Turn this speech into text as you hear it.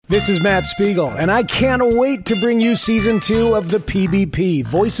This is Matt Spiegel, and I can't wait to bring you Season 2 of the PBP,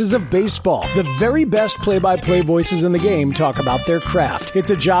 Voices of Baseball. The very best play-by-play voices in the game talk about their craft. It's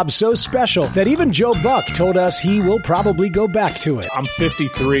a job so special that even Joe Buck told us he will probably go back to it. I'm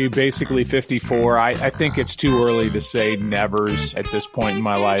 53, basically 54. I think it's too early to say nevers at this point in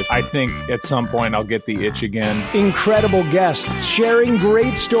my life. I think at some point I'll get the itch again. Incredible guests sharing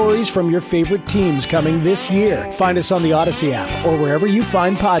great stories from your favorite teams coming this year. Find us on the Odyssey app or wherever you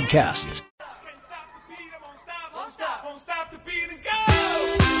find podcasts. All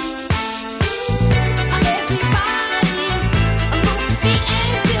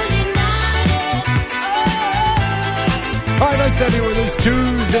right, nice to have you with us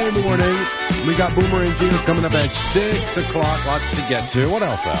Tuesday morning. We got Boomer and Gino coming up at 6 o'clock. Lots to get to. What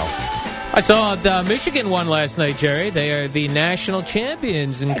else, Al? I saw Michigan won last night, Jerry. They are the national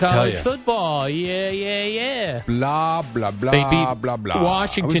champions in college football. Yeah. Blah, blah, blah, they beat blah, blah.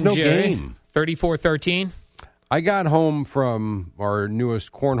 Washington, no Jerry, game. 34-13. I got home from our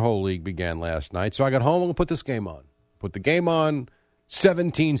newest cornhole league began last night, so I got home and put this game on. Put the game on,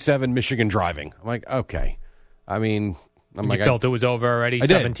 17-7 Michigan driving. I'm like, okay. I mean... You felt it was over already,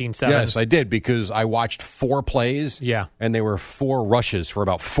 17-7? Yes, I did, because I watched 4 plays, and they were 4 rushes for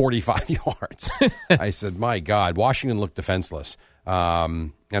about 45 yards. I said, my God, Washington looked defenseless.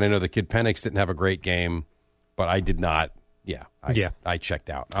 And I know the kid Penix didn't have a great game, but I did not. I checked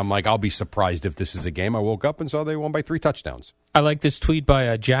out. I'm like, I'll be surprised if this is a game. I woke up and saw they won by 3 touchdowns. I like this tweet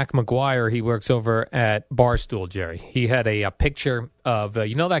by Jack McGuire. He works over at Barstool, Jerry. He had a picture of,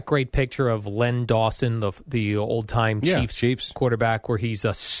 you know that great picture of Len Dawson, the old-time Chiefs quarterback, where he's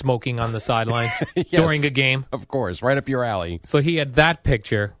smoking on the sidelines during a game? Of course, right up your alley. So he had that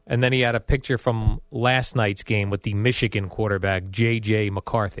picture, and then he had a picture from last night's game with the Michigan quarterback, J.J.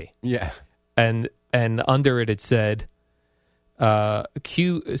 McCarthy. Yeah. And under it said,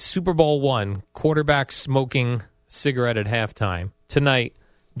 Super Bowl I, quarterback smoking cigarette at halftime. Tonight,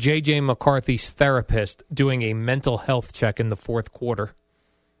 J.J. McCarthy's therapist doing a mental health check in the fourth quarter.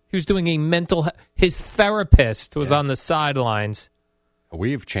 He was doing his therapist was on the sidelines.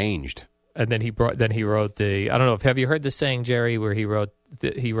 We've changed. And then he wrote I don't know, have you heard the saying, Jerry, where he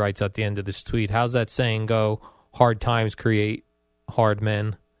writes at the end of this tweet, how's that saying go? Hard times create hard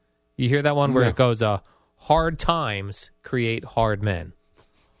men. You hear that one where it goes, hard times create hard men.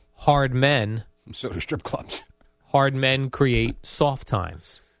 Hard men. So do strip clubs. Hard men create soft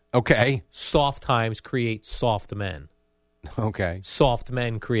times. Okay. Soft times create soft men. Okay. Soft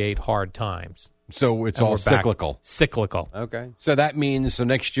men create hard times. So it's all cyclical. Cyclical. Okay. So that means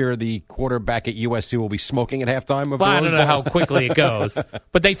next year the quarterback at USC will be smoking at halftime of I don't know how quickly it goes.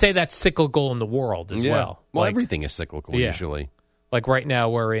 But they say that's cyclical in the world as well. Well, everything is cyclical usually. Like right now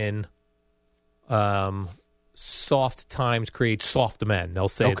we're in soft times create soft men. They'll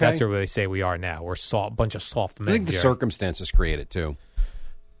say that's where they say we are now. We're a bunch of soft men. I think the circumstances create it too.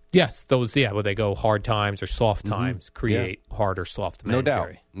 Yes, those where they go hard times or soft times create hard or soft men. No doubt.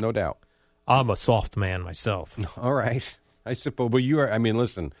 Jerry. No doubt. I'm a soft man myself. All right. I suppose. But you are,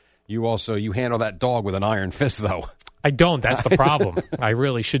 listen, you handle that dog with an iron fist, though. I don't. That's the problem. I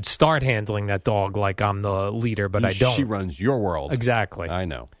really should start handling that dog like I'm the leader, but I don't. She runs your world. Exactly. I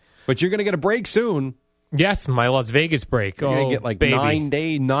know. But you're going to get a break soon. Yes, my Las Vegas break. You're going to get like 9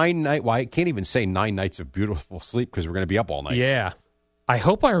 nights. Well, I can't even say 9 nights of beautiful sleep because we're going to be up all night. Yeah. I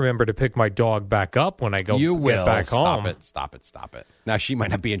hope I remember to pick my dog back up when I get back home. Stop it. Now, she might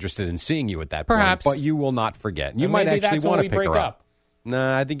not be interested in seeing you at that Perhaps. point, but you will not forget. You might actually want to pick her up.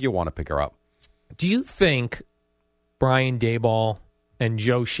 Nah, I think you'll want to pick her up. Do you think Brian Daboll and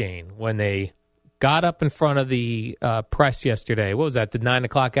Joe Shane, when they got up in front of the press yesterday, what was that, the 9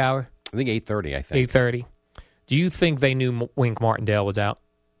 o'clock hour? I think 8:30, I think. 8:30. Do you think they knew Wink Martindale was out?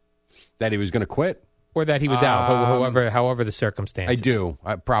 That he was going to quit? Or that he was out, however the circumstances. I do,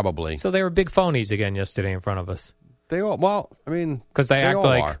 probably. So they were big phonies again yesterday in front of us. They all, because they act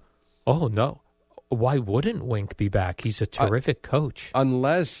like, are. Oh, no. Why wouldn't Wink be back? He's a terrific coach.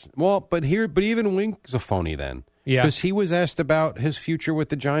 But even Wink's a phony then. Yeah. Because he was asked about his future with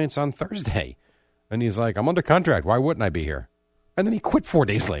the Giants on Thursday. And he's like, I'm under contract. Why wouldn't I be here? And then he quit 4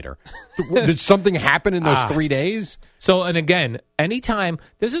 days later. Did something happen in those 3 days? So, and again, anytime,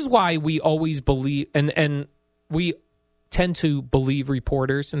 this is why we always believe, and we tend to believe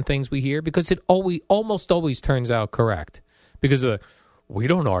reporters and things we hear, because it almost always turns out correct. Because we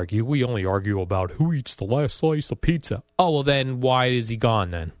don't argue. We only argue about who eats the last slice of pizza. Oh, well, then why is he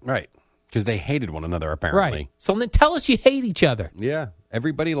gone then? Right. Because they hated one another, apparently. Right. So then tell us you hate each other. Yeah.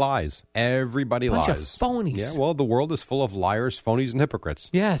 Everybody lies. Everybody lies. Bunch of phonies. Yeah, well, the world is full of liars, phonies, and hypocrites.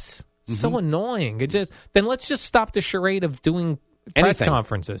 Yes. So annoying. Then let's just stop the charade of doing press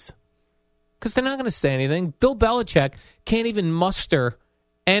conferences. Because they're not going to say anything. Bill Belichick can't even muster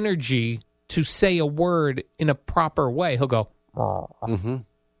energy to say a word in a proper way. He'll go, mm-hmm.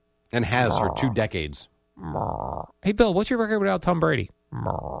 And has for 2 decades. Hey, Bill, what's your record without Tom Brady?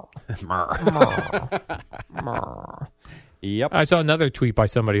 Yep. I saw another tweet by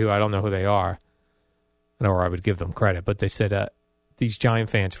somebody who I don't know who they are. I know where I would give them credit, but they said these Giant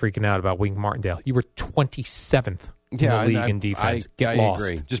fans freaking out about Wink Martindale. You were 27th in the league in defense. Get lost.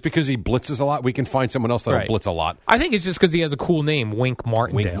 Agree. Just because he blitzes a lot, we can find someone else that'll blitz a lot. I think it's just because he has a cool name, Wink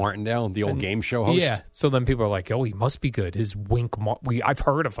Martindale. Wink Martindale, the old game show host. Yeah. So then people are like, "Oh, he must be good." His Wink. I've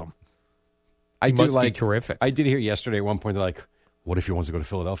heard of him. He must be terrific. I did hear yesterday at one point. They're like, "What if he wants to go to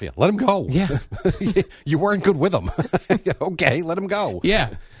Philadelphia? Let him go." Yeah. You weren't good with him. Okay, let him go.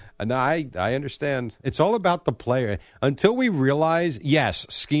 Yeah. And I understand. It's all about the player. Until we realize, yes,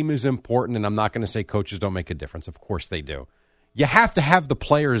 scheme is important, and I'm not going to say coaches don't make a difference. Of course they do. You have to have the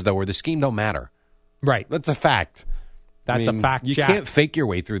players, though, or the scheme don't matter. Right. That's a fact. That's a fact, You Jack. can't fake your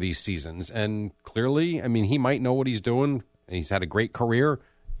way through these seasons. And clearly, he might know what he's doing, and he's had a great career.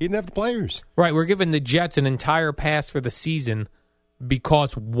 He didn't have the players. Right. We're giving the Jets an entire pass for the season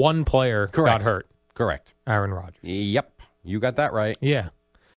because one player got hurt. Correct. Aaron Rodgers. Yep. You got that right. Yeah.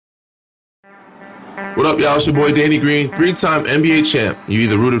 What up, y'all? It's your boy Danny Green, 3-time NBA champ. You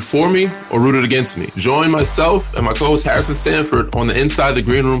either rooted for me or rooted against me. Join myself and my co-host Harrison Sanford on the Inside the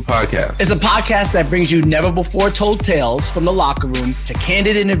Green Room podcast. It's a podcast that brings you never-before-told tales from the locker room to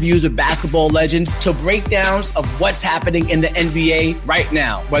candid interviews with basketball legends to breakdowns of what's happening in the NBA right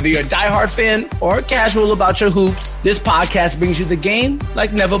now. Whether you're a diehard fan or casual about your hoops, this podcast brings you the game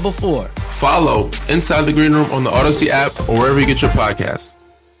like never before. Follow Inside the Green Room on the Odyssey app or wherever you get your podcasts.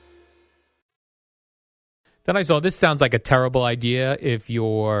 Then I saw this sounds like a terrible idea if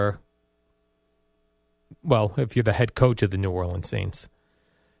you're the head coach of the New Orleans Saints.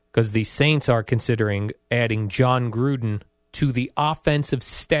 Because the Saints are considering adding John Gruden to the offensive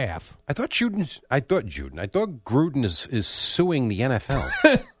staff. I thought Gruden is suing the NFL.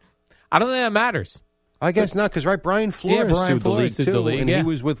 I don't think that matters. I guess not, because Brian Flores sued the league too, and he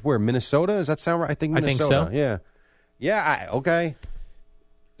was with Minnesota? Does that sound right? I think Minnesota. I think so. Yeah. Okay.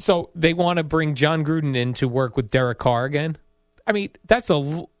 So they want to bring John Gruden in to work with Derek Carr again. I mean,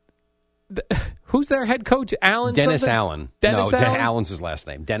 who's their head coach? Dennis Allen. Dennis Allen? Allen's his last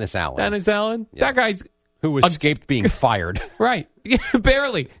name. Dennis Allen. Dennis Allen. Yeah. That guy's who escaped being fired. Right.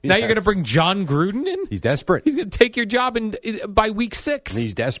 Barely. Now you're going to bring John Gruden in? He's desperate. He's going to take your job by week 6.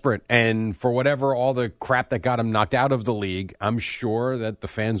 He's desperate. And for whatever, all the crap that got him knocked out of the league, I'm sure that the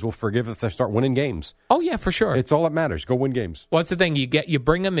fans will forgive if they start winning games. Oh, yeah, for sure. It's all that matters. Go win games. What's the thing? You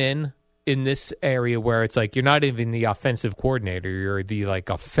bring him in this area where it's like you're not even the offensive coordinator. You're the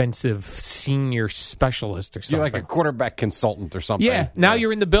offensive senior specialist or something. You're like a quarterback consultant or something. Yeah. Now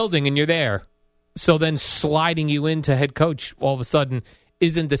you're in the building and you're there. So then sliding you into head coach all of a sudden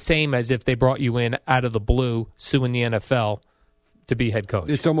isn't the same as if they brought you in out of the blue, suing the NFL to be head coach.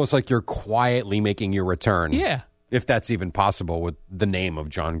 It's almost like you're quietly making your return. Yeah. If that's even possible with the name of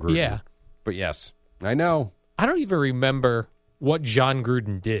John Gruden. Yeah. But yes, I know. I don't even remember what John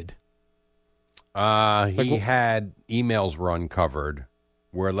Gruden did. He had emails were uncovered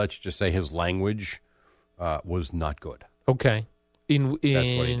where, let's just say, his language was not good. Okay. In what he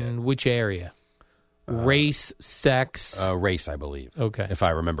did. Which area? Race, sex? Race, I believe. Okay. If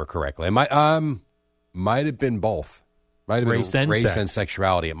I remember correctly. It might have been both. Might have race been and race sex. and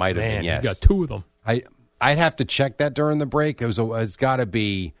sexuality. It might have been, yes. You got 2 of them. I'd have to check that during the break. It's got to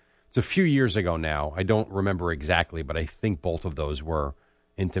be, it's a few years ago now. I don't remember exactly, but I think both of those were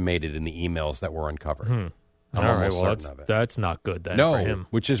intimated in the emails that were uncovered. All right, well, that's not good then for him.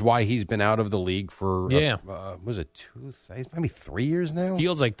 Which is why he's been out of the league for, was it maybe 3 years now?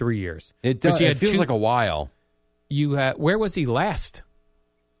 Feels like 3 years. It does. It feels like a while. Where was he last?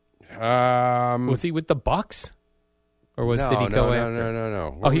 Was he with the Bucks? Or did he go after?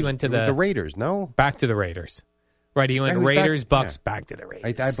 No. Oh, he went to the Raiders, no? Back to the Raiders. Right, he went Raiders, Bucks, back to the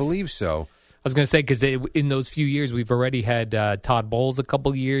Raiders. I believe so. I was going to say, because in those few years, we've already had Todd Bowles a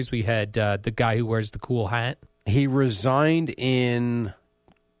couple years. We had the guy who wears the cool hat. He resigned in,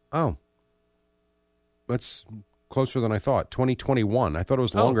 that's closer than I thought, 2021. I thought it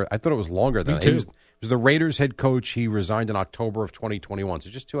was longer. I thought it was longer than that. He was the Raiders head coach. He resigned in October of 2021,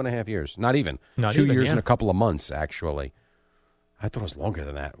 so just 2.5 years. Not even. 2 years and a couple of months, actually. I thought it was longer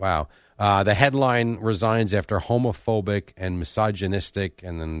than that. Wow. The headline resigns after homophobic and misogynistic,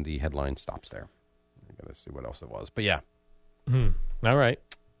 and then the headline stops there. I got to see what else it was. But yeah. All right.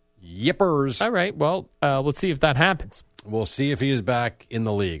 Yippers. All right. Well, we'll see if that happens. We'll see if he is back in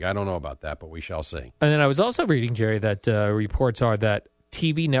the league. I don't know about that, but we shall see. And then I was also reading, Jerry, that reports are that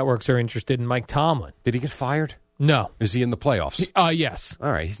TV networks are interested in Mike Tomlin. Did he get fired? No. Is he in the playoffs? Yes.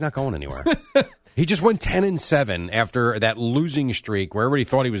 All right, he's not going anywhere. He just went 10-7 after that losing streak where everybody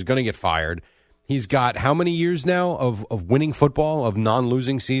thought he was going to get fired. He's got how many years now of winning football, of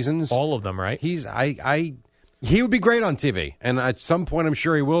non-losing seasons? All of them, right? He would be great on TV, and at some point I'm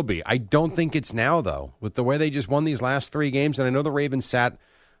sure he will be. I don't think it's now, though, with the way they just won these last 3 games. And I know the Ravens sat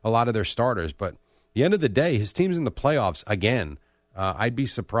a lot of their starters, but at the end of the day, his team's in the playoffs again. I'd be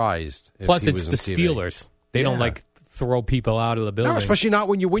surprised if Plus, he it's was the on TV. Steelers. They don't, throw people out of the building. No, especially not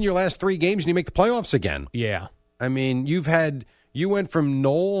when you win your last 3 games and you make the playoffs again. Yeah. I mean, you went from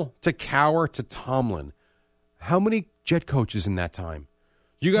Knoll to Cowher to Tomlin. How many Jet coaches in that time?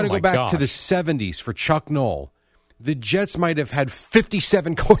 You got to go back to the 70s for Chuck Knoll. The Jets might have had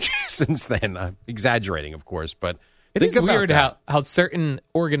 57 coaches since then. I'm exaggerating, of course, but it is weird how certain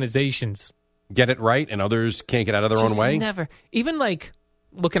organizations get it right and others can't get out of their own way. Never. Even like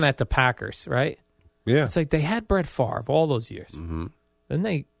looking at the Packers, right? Yeah. It's like they had Brett Favre all those years. Mm-hmm. Then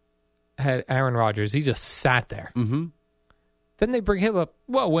they had Aaron Rodgers. He just sat there. Mm-hmm. Then they bring him up.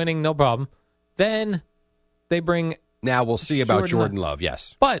 Well, winning, no problem. Then they bring... Now we'll see about Jordan Love,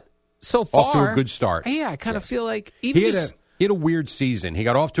 yes. But so far... Off to a good start. Yeah, I kind of feel like... He had a weird season. He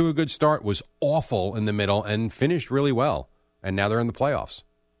got off to a good start, was awful in the middle, and finished really well. And now they're in the playoffs.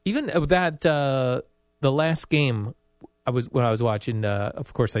 Even that, the last game, when I was watching,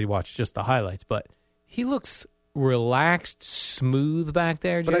 of course I watched just the highlights, but he looks relaxed, smooth back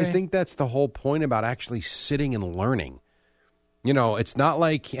there, Jerry. But I think that's the whole point about actually sitting and learning. You know, it's not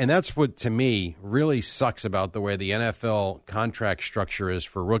like, and that's what to me really sucks about the way the NFL contract structure is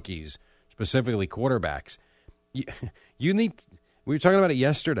for rookies, specifically quarterbacks. You need, we were talking about it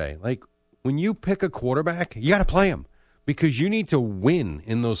yesterday, like when you pick a quarterback, you got to play him because you need to win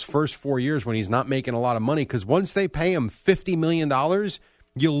in those first 4 years when he's not making a lot of money, because once they pay him $50 million,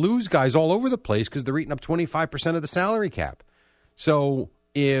 you lose guys all over the place because they're eating up 25% of the salary cap. So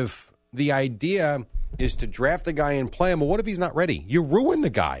if the idea is to draft a guy and play him, well, what if he's not ready? You ruin the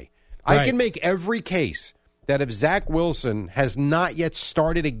guy. Right. I can make every case that if Zach Wilson has not yet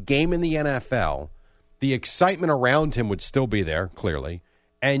started a game in the NFL, the excitement around him would still be there, clearly.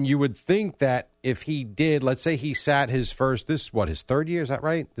 And you would think that if he did, let's say he sat his his 3rd year? Is that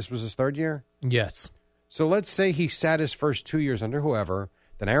right? This was his 3rd year? Yes. So let's say he sat his first 2 years under whoever,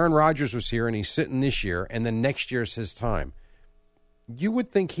 then Aaron Rodgers was here and he's sitting this year, and then next year's his time. You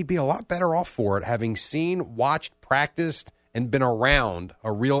would think he'd be a lot better off for it, having seen, watched, practiced, and been around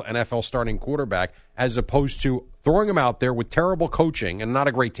a real NFL starting quarterback, as opposed to throwing him out there with terrible coaching and not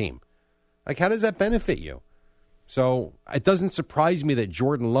a great team. Like, how does that benefit you? So it doesn't surprise me that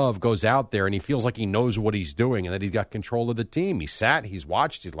Jordan Love goes out there and he feels like he knows what he's doing and that he's got control of the team. He sat, he's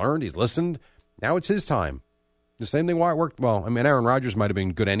watched, he's learned, he's listened. Now it's his time. The same thing why it worked. Well, I mean, Aaron Rodgers might have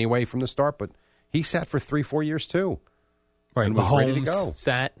been good anyway from the start, but he sat for 3-4 years too. Right, and was Mahomes ready to go.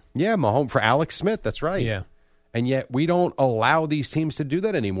 Sat. Yeah, Mahomes for Alex Smith. That's right. Yeah. And yet we don't allow these teams to do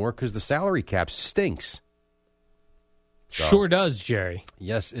that anymore because the salary cap stinks. So, sure does, Jerry.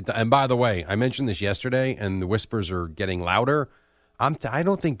 Yes. And by the way, I mentioned this yesterday, and the whispers are getting louder. I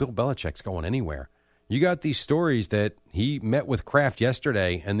don't think Bill Belichick's going anywhere. You got these stories that he met with Kraft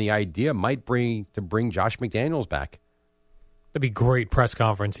yesterday, and the idea might bring Josh McDaniels back. That'd be a great press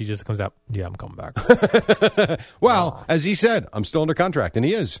conference. He just comes out, yeah, I'm coming back. Well, as he said, I'm still under contract, and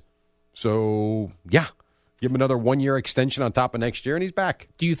he is. So, yeah, give him another 1-year extension on top of next year, and he's back.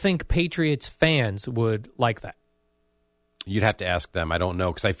 Do you think Patriots fans would like that? You'd have to ask them. I don't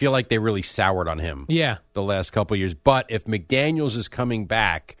know, because I feel like they really soured on him the last couple of years. But if McDaniels is coming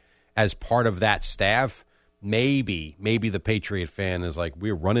back as part of that staff, maybe the Patriot fan is like,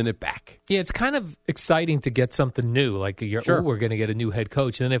 we're running it back. Yeah, it's kind of exciting to get something new. Like, we're going to get a new head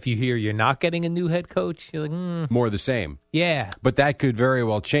coach. And then if you hear you're not getting a new head coach, you're like, More of the same. Yeah. But that could very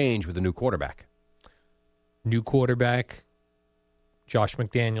well change with a new quarterback. New quarterback, Josh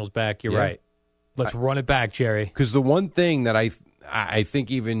McDaniels back. You're right. Let's run it back, Jerry. Because the one thing that I think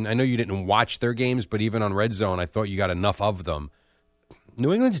even, I know you didn't watch their games, but even on Red Zone, I thought you got enough of them.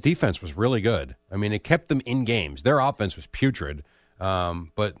 New England's defense was really good. I mean, it kept them in games. Their offense was putrid,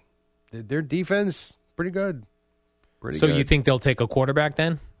 but their defense, pretty good. So you think they'll take a quarterback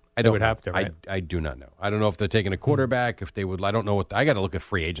then? I don't would have to, right? I do not know. I don't know if they're taking a quarterback, if they would. I don't know I got to look at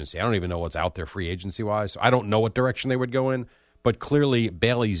free agency. I don't even know what's out there free agency-wise. So I don't know what direction they would go in. But clearly,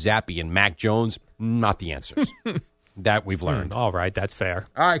 Bailey Zappi and Mac Jones, not the answers. That we've learned. All right, that's fair.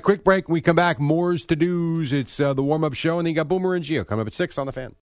 All right, quick break. When we come back, more's to-dos. It's the warm-up show, and then you got Boomer and Gio coming up at 6 on The Fan.